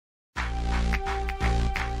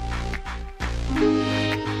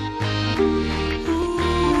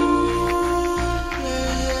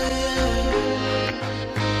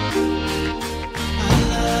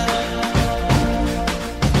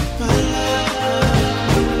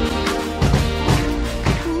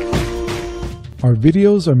Our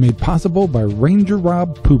videos are made possible by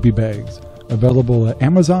RangerRob Poopy Bags, available at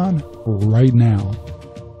Amazon right now.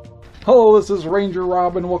 Hello, this is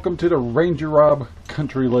RangerRob and welcome to the RangerRob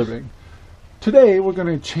Country Living. Today we're going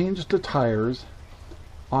to change the tires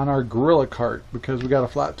on our Gorilla cart because we got a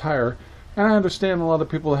flat tire. And I understand a lot of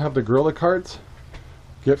people that have the Gorilla carts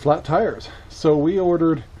get flat tires. So we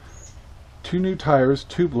ordered 2 new tires,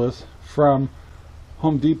 tubeless, from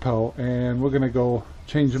Home Depot, and we're going to go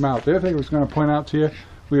change them out. The other thing I was going to point out to you,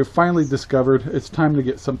 we have finally discovered it's time to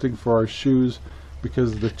get something for our shoes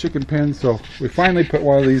because of the chicken pen. So we finally put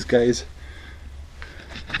one of these guys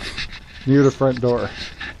near the front door.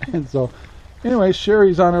 And so anyway,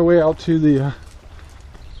 Sherry's on her way out to the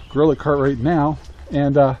Gorilla cart right now,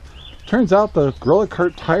 and turns out the Gorilla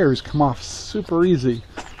cart tires come off super easy.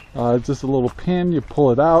 It's just a little pin, you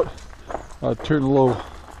pull it out, turn the little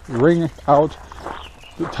ring out,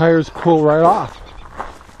 the tires pull right off.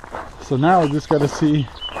 So now we just got to see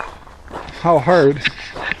how hard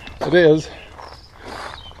it is.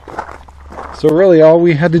 So really all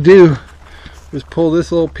we had to do was pull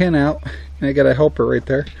this little pin out, and I got a helper right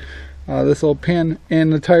there, this little pin,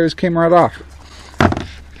 and the tires came right off.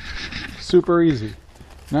 Super easy.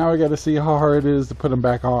 Now we got to see how hard it is to put them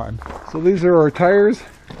back on. So these are our tires.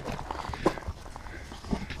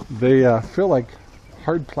 They feel like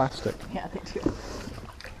hard plastic. Yeah, they do.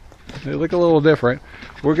 They look a little different.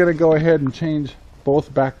 We're going to go ahead and change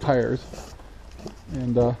both back tires.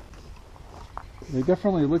 And they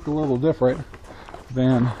definitely look a little different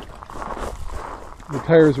than the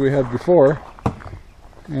tires we had before.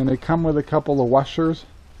 And they come with a couple of washers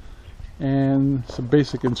and some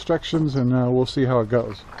basic instructions, and we'll see how it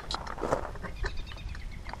goes.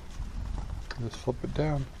 Just flip it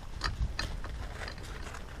down.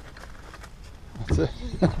 That's it.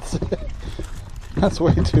 That's it. That's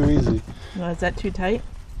way too easy. Well, is that too tight?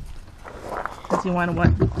 Does you want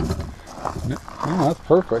what? No, that's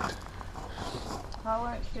perfect.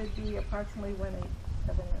 Tolerance should be approximately 1/8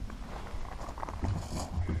 of an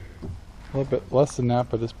inch. A little bit less than that,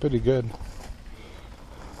 but it's pretty good.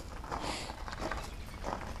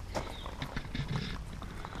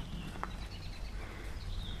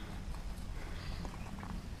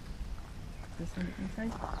 This one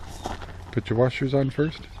inside? Put your washers on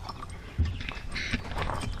first.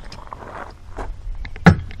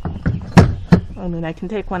 I mean, I can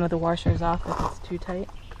take one of the washers off if it's too tight.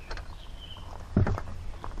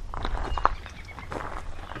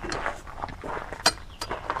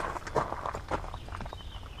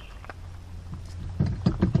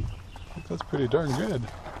 That's pretty darn good.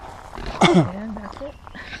 And that's it.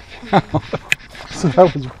 So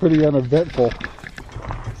that was pretty uneventful.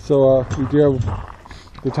 So we do have,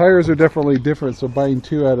 the tires are definitely different, so buying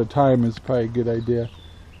 2 at a time is probably a good idea.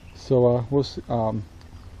 So we'll see,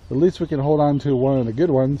 at least we can hold on to one of the good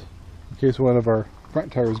ones in case one of our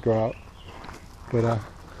front tires go out. But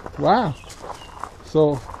wow,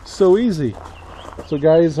 so easy. So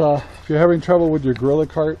guys, if you're having trouble with your Gorilla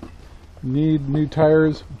cart, need new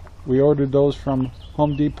tires, we ordered those from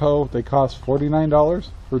Home Depot. They cost $49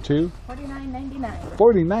 for 2. $49.99.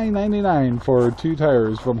 $49.99 for 2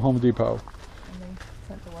 tires from Home Depot. And they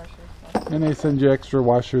sent the washers. And they send you extra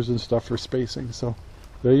washers and stuff for spacing. So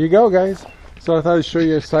there you go, guys. So I thought I'd show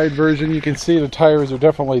you a side version. You can see the tires are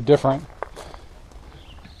definitely different,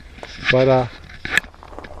 but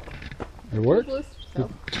it works.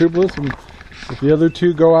 Tubeless, and if the other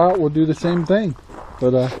 2 go out, we'll do the same thing.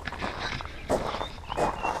 But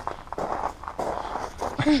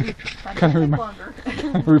kind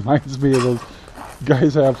of reminds me of those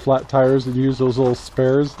guys that have flat tires and use those little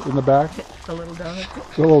spares in the back. The little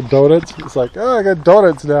donuts. The little donuts. It's like, oh, I got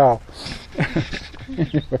donuts now.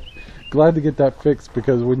 Anyway, glad to get that fixed,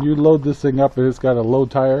 because when you load this thing up and it's got a low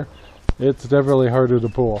tire, it's definitely harder to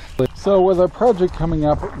pull. So with our project coming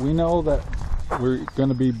up, we know that we're going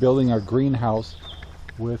to be building our greenhouse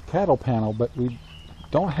with cattle panel, but we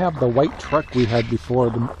don't have the white truck we had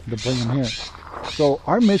before to bring them here. So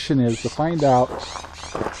our mission is to find out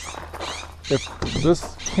if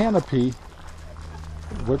this canopy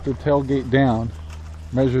with the tailgate down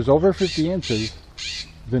measures over 50 inches,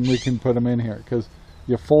 then we can put them in here, because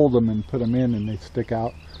you fold them and put them in and they stick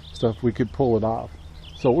out stuff. We could pull it off.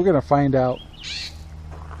 So we're going to find out.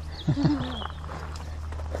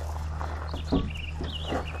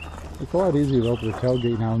 It's a lot easier to open the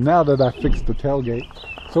tailgate now that I fixed the tailgate.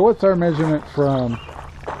 So what's our measurement from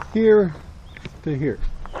here to here?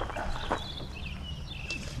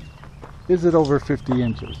 Is it over 50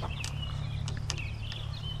 inches?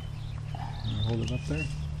 Hold it up there.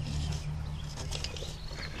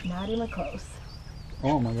 Not even close.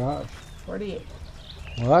 Oh my gosh. 48.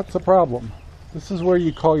 Well, that's a problem. This is where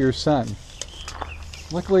you call your son.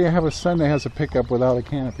 Luckily I have a son that has a pickup without a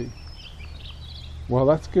canopy. Well,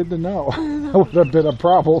 that's good to know. That would have been a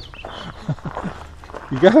problem.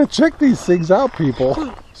 You gotta check these things out,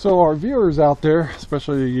 people. So our viewers out there,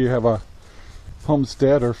 especially you have a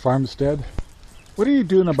homestead or farmstead, what are you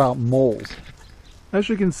doing about moles? As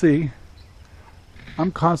you can see,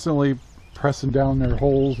 I'm constantly pressing down their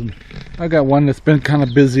holes, and I got one that's been kind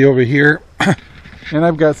of busy over here. And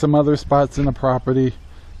I've got some other spots in the property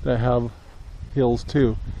that have hills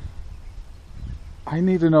too. I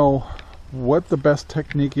need to know what the best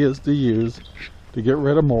technique is to use to get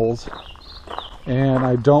rid of moles, and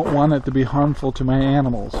I don't want it to be harmful to my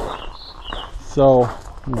animals. So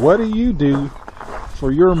what do you do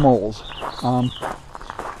for your moles?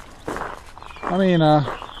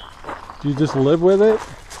 Do you just live with it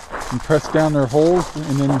and press down their holes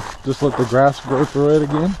and then just let the grass grow through it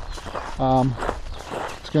again?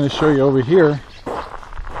 Just going to show you over here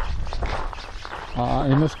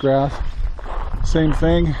in this grass, same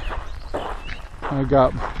thing. I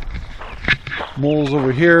got moles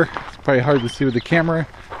over here. It's probably hard to see with the camera,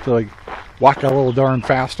 so like walk a little darn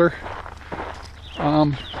faster.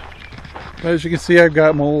 But as you can see, I've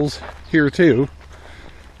got moles here too,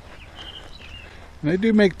 and they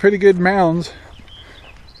do make pretty good mounds.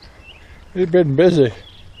 They've been busy.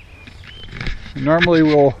 Normally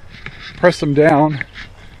we'll press them down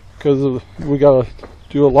because we gotta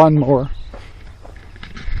do a lawnmower.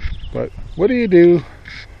 But what do you do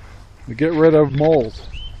to get rid of moles?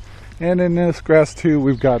 And in this grass too,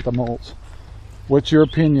 we've got the moles. What's your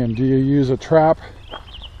opinion? Do you use a trap?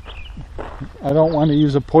 I don't want to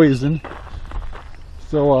use a poison.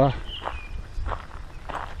 So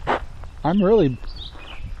I'm really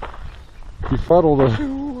befuddled of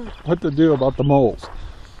what to do about the moles.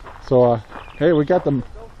 So hey, we got them.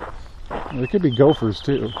 There could be gophers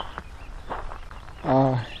too.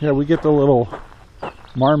 Yeah, we get the little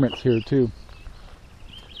marmots here too.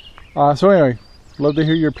 So anyway, love to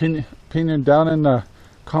hear your opinion down in the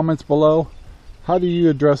comments below. How do you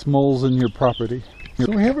address moles in your property?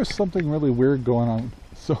 So we have something really weird going on.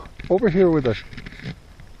 So over here with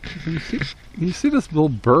you see this little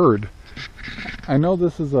bird. I know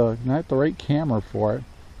this is not the right camera for it.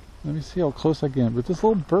 Let me see how close I can. But this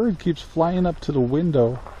little bird keeps flying up to the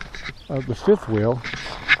window of the fifth wheel.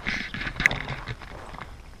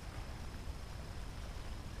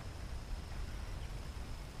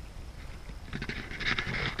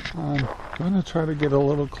 I'm going to try to get a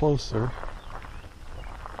little closer.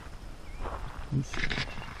 I'm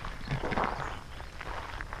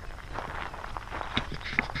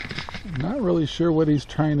not really sure what he's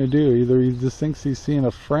trying to do. Either he just thinks he's seeing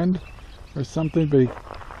a friend or something, but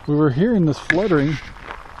we were hearing this fluttering.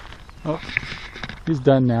 Oh, he's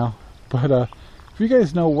done now. But if you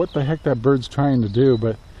guys know what the heck that bird's trying to do,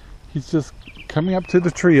 but he's just coming up to the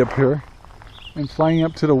tree up here and flying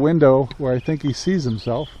up to the window where I think he sees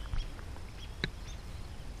himself.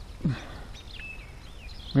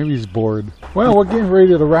 Maybe he's bored. Well, we're getting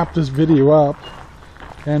ready to wrap this video up,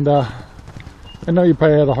 and I know you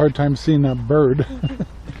probably had a hard time seeing that bird.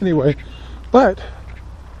 Anyway, but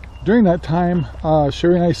during that time,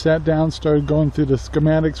 Sherry and I sat down, started going through the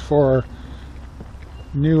schematics for our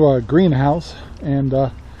new greenhouse, and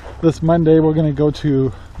this Monday we're going to go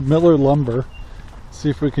to Miller Lumber, see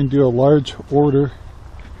if we can do a large order.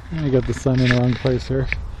 I got the sun in the wrong place here.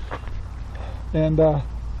 And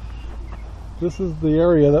this is the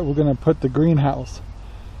area that we're going to put the greenhouse.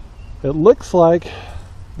 It looks like,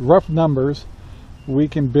 rough numbers, we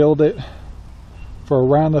can build it for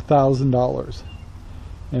around $1,000.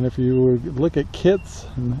 And if you look at kits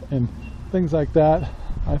and things like that,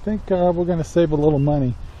 I think we're going to save a little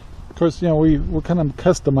money. Of course, you know, we're kind of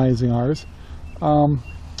customizing ours.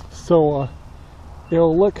 So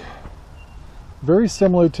it'll look very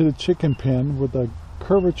similar to the chicken pen with a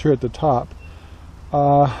curvature at the top.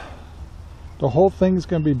 The whole thing's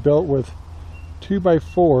going to be built with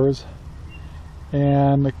 2x4s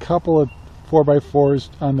and a couple of 4x4s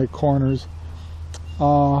on the corners.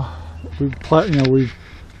 We've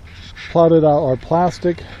plotted out our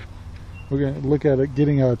plastic. We're going to look at it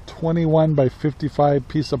getting a 21 by 55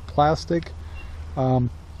 piece of plastic,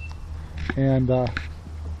 and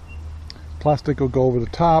plastic will go over the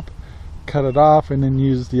top, cut it off, and then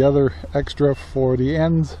use the other extra for the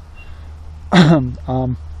ends.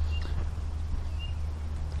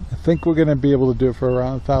 I think we're going to be able to do it for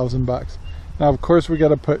around $1,000. Now, of course, we got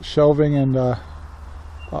to put shelving and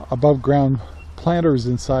above ground planters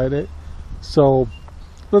inside it. So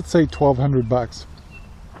let's say $1,200.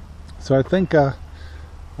 So I think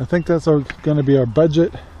that's going to be our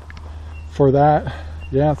budget for that.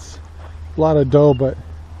 Yes, lot of dough, but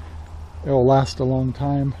it'll last a long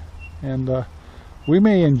time. And we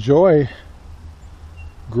may enjoy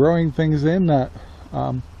growing things in that.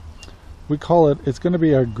 We call it, it's going to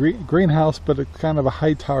be a greenhouse, but it's kind of a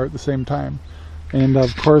high tower at the same time. And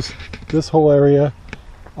of course, this whole area,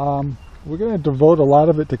 we're going to devote a lot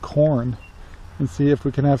of it to corn and see if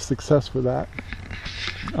we can have success with that.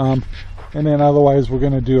 And then otherwise, we're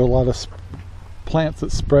going to do a lot of plants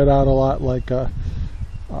that spread out a lot, like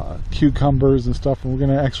cucumbers and stuff. And we're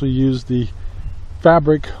going to actually use the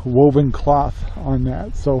fabric woven cloth on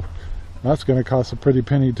that. So that's going to cost a pretty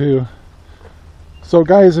penny too. So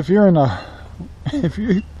guys, if you're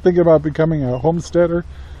thinking about becoming a homesteader,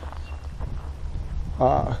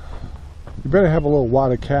 you better have a little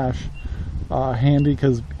wad of cash handy,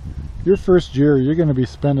 because your first year you're going to be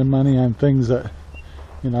spending money on things that,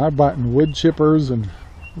 you know, I bought in wood chippers and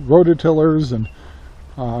rototillers, and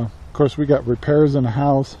of course we got repairs in the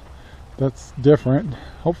house. That's different.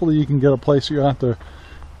 Hopefully you can get a place you don't have to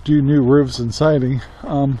do new roofs and siding.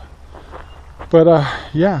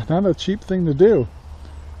 Yeah, not a cheap thing to do.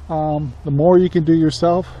 The more you can do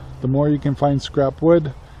yourself, the more you can find scrap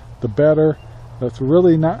wood, the better. That's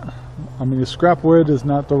really not, I mean, the scrap wood is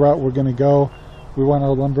not the route we're going to go. We want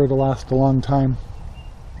our lumber to last a long time.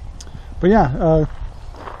 But yeah,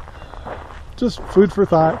 just food for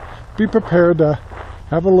thought. Be prepared to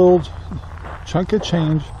have a little chunk of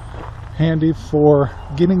change handy for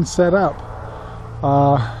getting set up.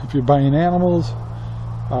 If you're buying animals,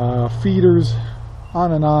 feeders,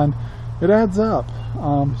 on and on, it adds up.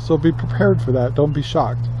 So be prepared for that. Don't be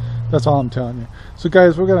shocked. That's all I'm telling you. So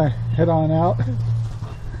guys, we're gonna head on out.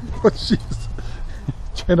 Oh, jeez.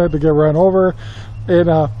 Try not to get run over.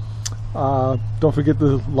 And don't forget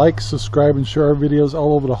to like, subscribe, and share our videos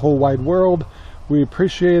all over the whole wide world. We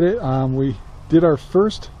appreciate it. We did our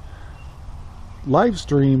first live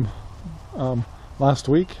stream last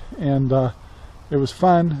week, and it was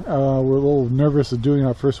fun. We're a little nervous of doing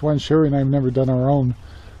our first one. Sherry and I have never done our own.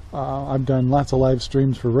 I've done lots of live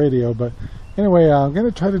streams for radio, but anyway, I'm going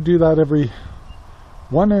to try to do that every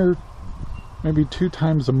 1 or maybe 2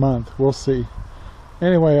 times a month. We'll see.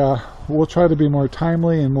 Anyway, we'll try to be more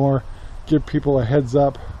timely and more give people a heads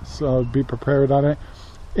up, so be prepared on it.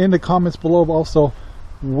 In the comments below also,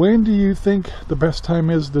 when do you think the best time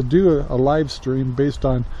is to do a live stream based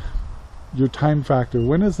on your time factor?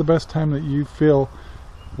 When is the best time that you feel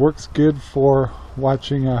works good for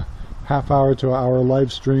watching a half-hour to hour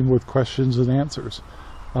live stream with questions and answers?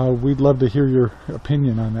 We'd love to hear your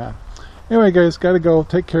opinion on that. Anyway guys, gotta go.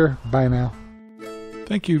 Take care. Bye now.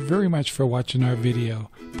 Thank you very much for watching our video.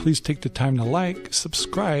 Please take the time to like,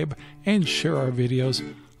 subscribe, and share our videos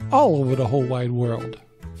all over the whole wide world.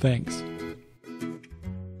 Thanks.